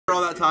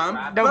time,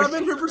 No, but I've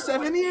been here for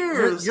 7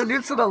 years. You're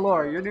new to the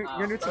lore. You're new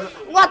to the.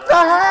 What the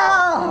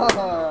hell?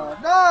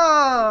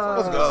 No.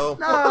 Let's go.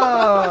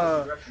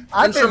 No.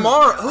 And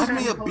Shamar owes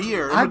me a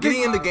beer. And we're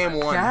getting into game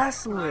 1.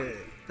 Gaslit.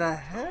 The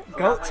heck?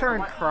 Goat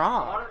turned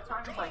Kronk.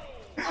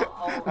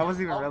 That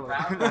wasn't even relevant.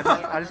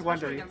 I just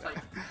wondered.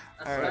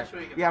 Alright.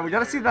 Yeah, we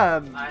gotta see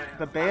the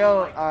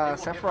Bayo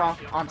Sephiroth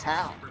on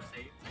town.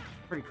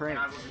 Pretty cringe.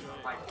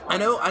 I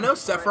know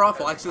Sephiroth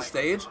likes this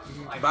stage,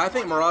 but I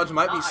think Mirage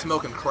might be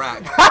smoking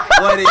crack,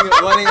 letting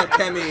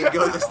Akemi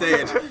go to the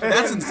stage.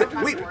 That's insane.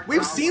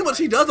 We've seen what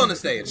she does on the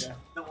stage.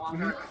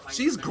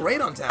 She's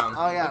great on town.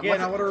 Oh yeah. Again,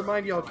 I want to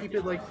remind y'all, keep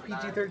it like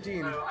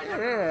PG-13.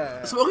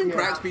 Yeah. Smoking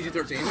crack's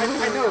PG-13.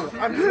 I know.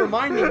 I'm just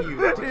reminding you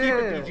to keep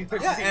it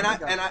PG-13. Yeah,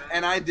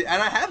 and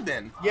I have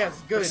been.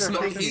 Yes, good.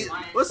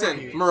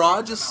 Listen,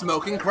 Mirage is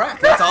smoking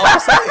crack. That's all I'm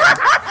saying.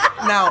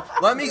 Now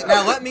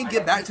let me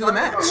get back to the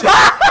match.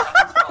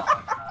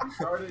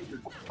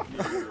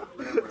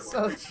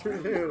 So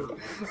true.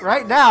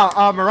 Right now,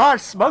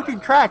 Mirage smoking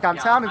crack on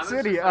Town and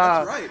City.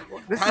 That's right.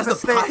 This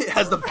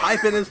Has the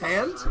pipe in his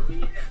hand.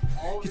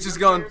 He's just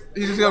going.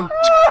 I'm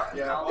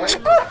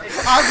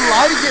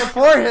lighting it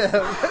for him.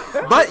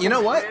 But you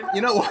know what?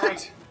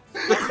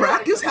 The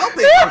crack is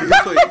helping.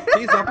 Obviously,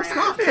 he's up a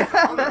stop.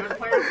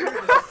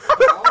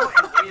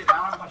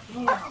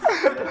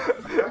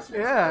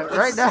 Yeah,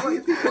 right now.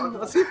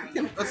 Let's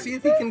see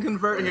if he can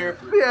convert here.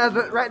 Yeah,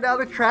 right now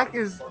the crack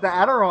is the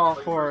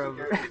Adderall for him.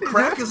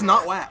 Crack is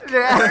not whack.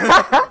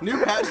 Yeah. New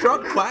patch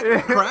drop. Crack.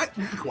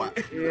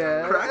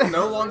 Yeah. Crack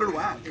no longer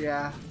whack.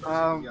 Yeah.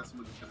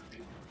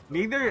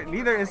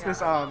 Neither is this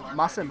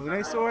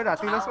Masamune sword. I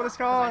think that's what it's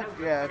called.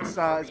 Yeah,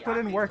 it's put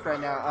in work right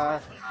now.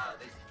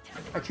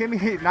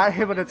 Akemi not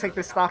able to take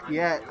this stock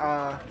yet.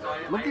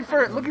 Looking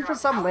for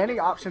some landing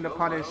option to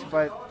punish,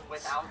 but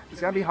it's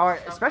gonna be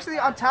hard, especially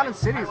on Town and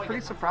City. It's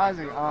pretty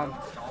surprising.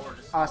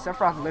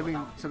 Sephiroth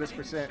living to this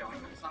percent.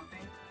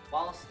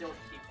 Let's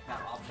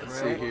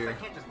see here.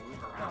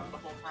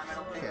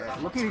 Yeah,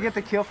 looking to get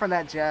the kill from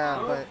that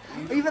jab, but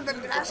even the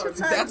dash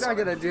attack's not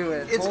gonna do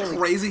it. It's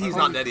crazy he's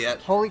not dead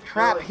yet. Holy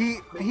crap,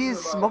 he's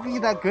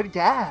smoking that good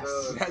gas.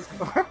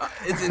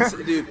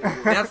 Dude,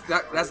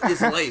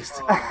 it's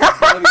laced. It's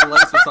gotta be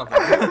laced with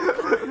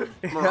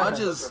something. Mirage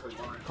is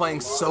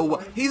playing so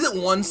well. He's at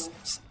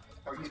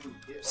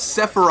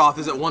Sephiroth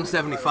is at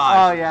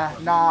 175. Oh yeah,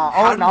 nah.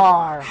 Oh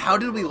nar. How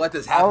did we let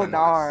this happen? Oh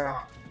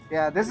nar.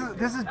 Yeah, this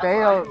is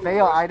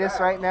Bayo-itis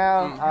right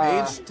now.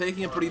 Paige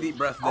taking a pretty deep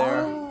breath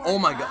there. Oh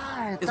my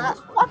god.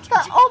 What the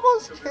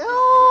almost kill?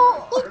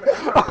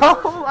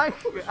 Oh my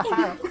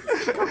god.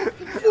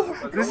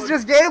 This is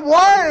just game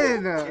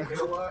 1.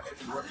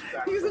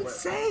 He's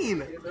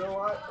insane.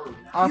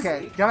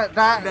 Okay,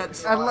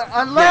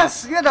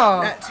 unless, you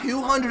know. At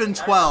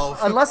 212.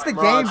 Unless the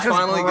game just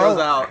finally broke. goes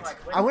out.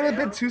 I wouldn't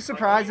have been too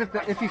surprised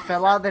if he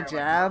fell out of the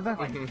jab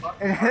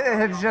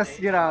and just,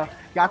 you know,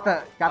 got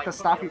the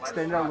stock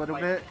extended a little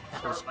bit.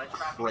 That's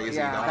crazy.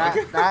 Yeah,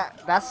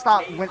 that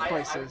stock went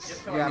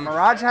places. Yeah,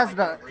 Mirage has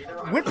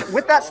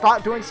with that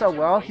stock doing so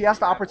well, he has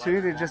the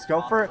opportunity to just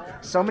go for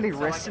so many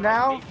risks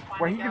now,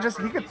 where he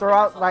could throw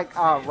out like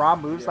raw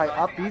moves like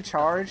up B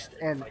charged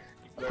and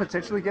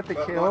potentially get the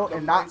kill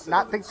and not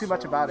think too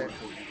much about it.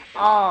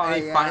 Oh,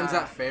 and he finds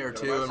that fair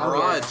too, and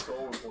Mirage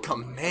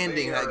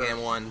commanding that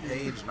game 1.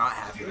 Paige not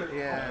happy.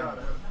 Yeah.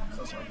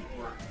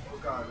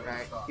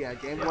 Right. Yeah,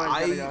 game 1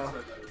 gonna go.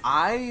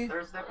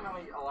 There's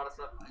definitely a lot of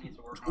stuff that needs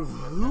to work on.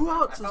 Who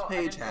else does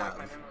Paige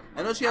have?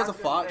 I know she has a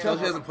Fox. I know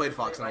she hasn't played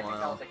Fox in a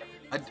while.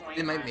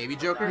 It might maybe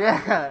Joker.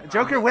 Yeah,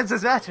 Joker wins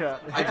his matchup.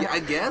 I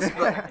guess,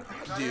 but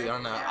dude, I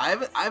don't know.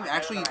 I've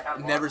actually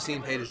never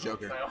seen Paige's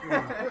Joker.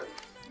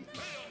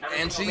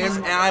 And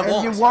I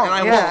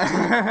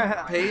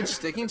won't. Paige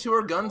sticking to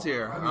her guns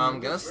here.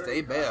 I'm gonna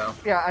stay Bayo.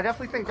 Yeah, I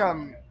definitely think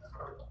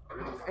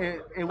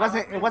it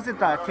wasn't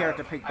the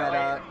character pick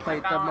that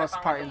played the most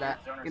part in that.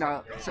 You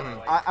know,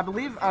 so I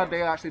believe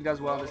Bayo actually does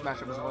well in this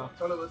matchup as well.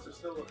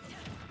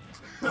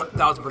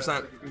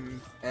 1000%.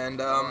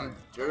 And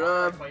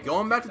you're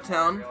going back to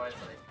town.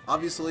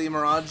 Obviously,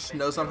 Mirage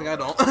knows something I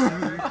don't.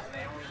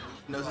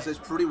 Knows the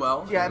stage pretty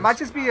well. Yeah, it might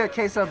just be a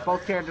case of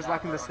both characters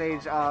liking the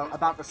stage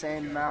about the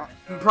same amount.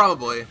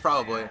 Probably.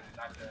 Mirage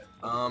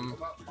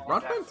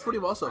playing pretty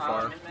well so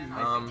far.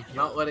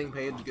 Not letting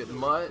Paige get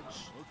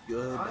much.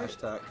 Good dash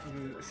attack.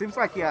 Seems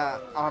like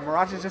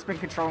Mirage has just been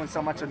controlling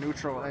so much of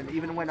neutral, and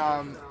even when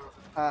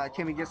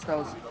Akemi gets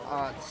those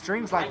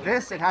strings like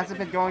this, it hasn't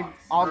been going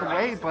all the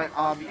way, but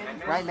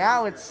right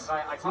now it's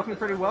looking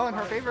pretty well in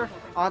her favor.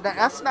 That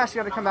F smash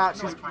got to come out.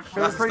 She's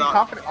feeling pretty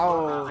confident.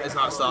 Oh, it's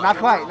not stopped.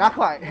 Not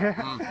quite.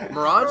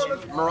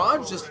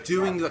 Mirage just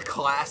doing the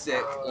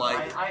classic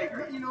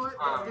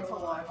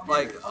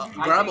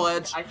grab a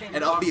ledge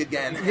and up B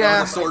again. Yeah.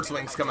 And the sword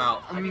swings come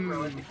out.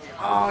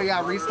 Oh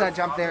yeah, reset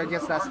jump there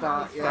against that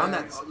stop. Yeah. Found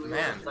that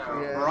man.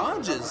 Yeah.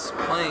 Mirage is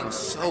playing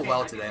so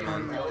well today,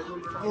 man.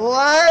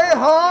 What?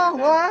 Huh?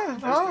 What?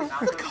 Huh?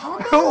 The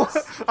combos?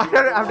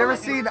 I've never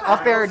seen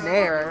up air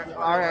nair.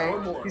 Alright,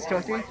 he's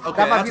cooking. Okay,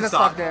 that might be the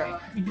stop stop there.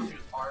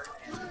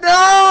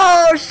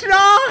 No!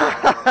 Shot!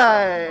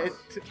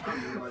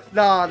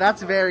 No,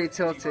 that's very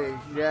tilty.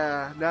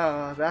 Yeah,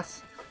 no,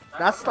 that's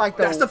like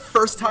the. That's the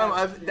first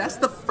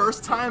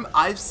time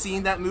I've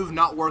seen that move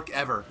not work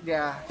ever.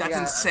 Yeah, That's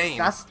insane.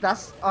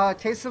 That's a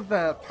case of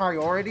the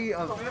priority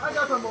of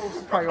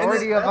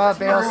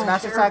Bale's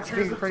smash attacks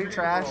being pretty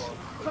trash.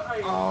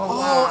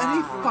 Oh, and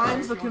he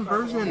finds the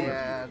conversion.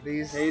 Yeah,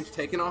 these. Paige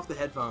taking off the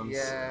headphones.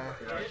 Yeah.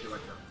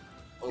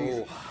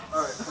 Oh.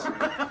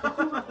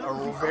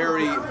 A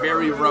very,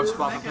 very rough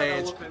spot for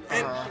Paige.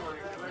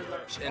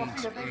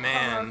 And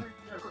man.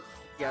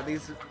 Yeah,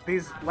 these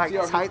like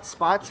tight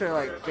spots are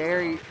like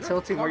very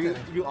tilting where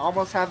you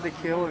almost have the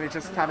kill and it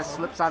just kind of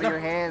slips out of your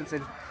hands,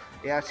 and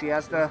yeah, she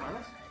has to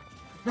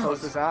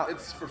close this out.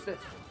 It's for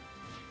fifth.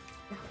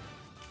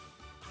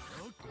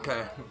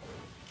 Okay.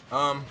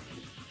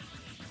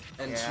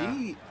 And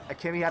yeah.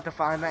 Akemi had to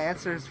find the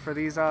answers for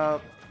these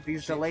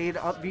delayed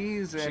up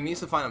Bs. And she needs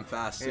to find them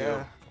fast too.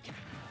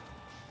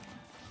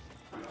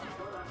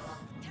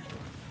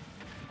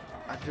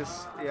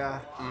 Yeah.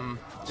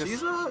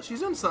 She's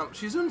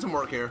doing some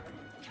work here.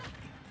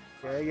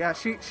 Yeah,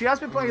 she has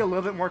been playing a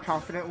little bit more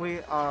confidently.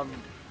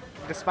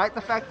 Despite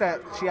the fact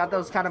that she had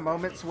those kind of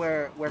moments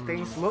where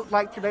things looked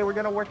like they were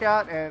gonna work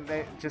out and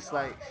they just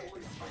like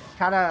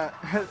kind of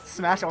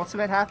Smash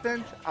Ultimate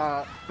happened.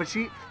 But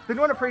she's been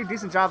doing a pretty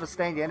decent job of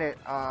staying in it.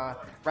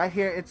 Right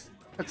here, it's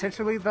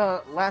potentially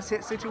the last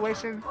hit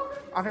situation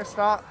on her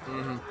stop.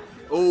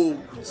 Oh,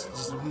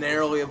 just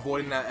narrowly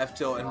avoiding that F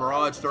tilt, and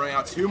Mirage throwing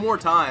out 2 more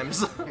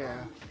times.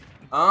 Yeah.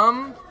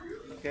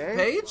 Okay.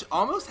 Paige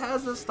almost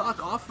has the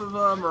stock off of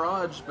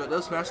Mirage, but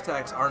those smash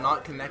attacks are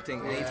not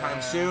connecting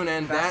anytime soon,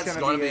 and that's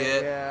going to be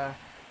it. Yeah.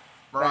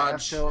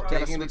 Mirage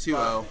taking the 2-0.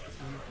 All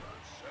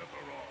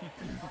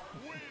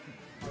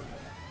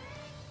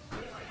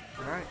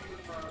right.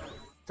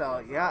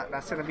 So yeah,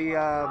 that's going to be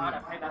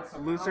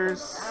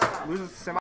losers semi.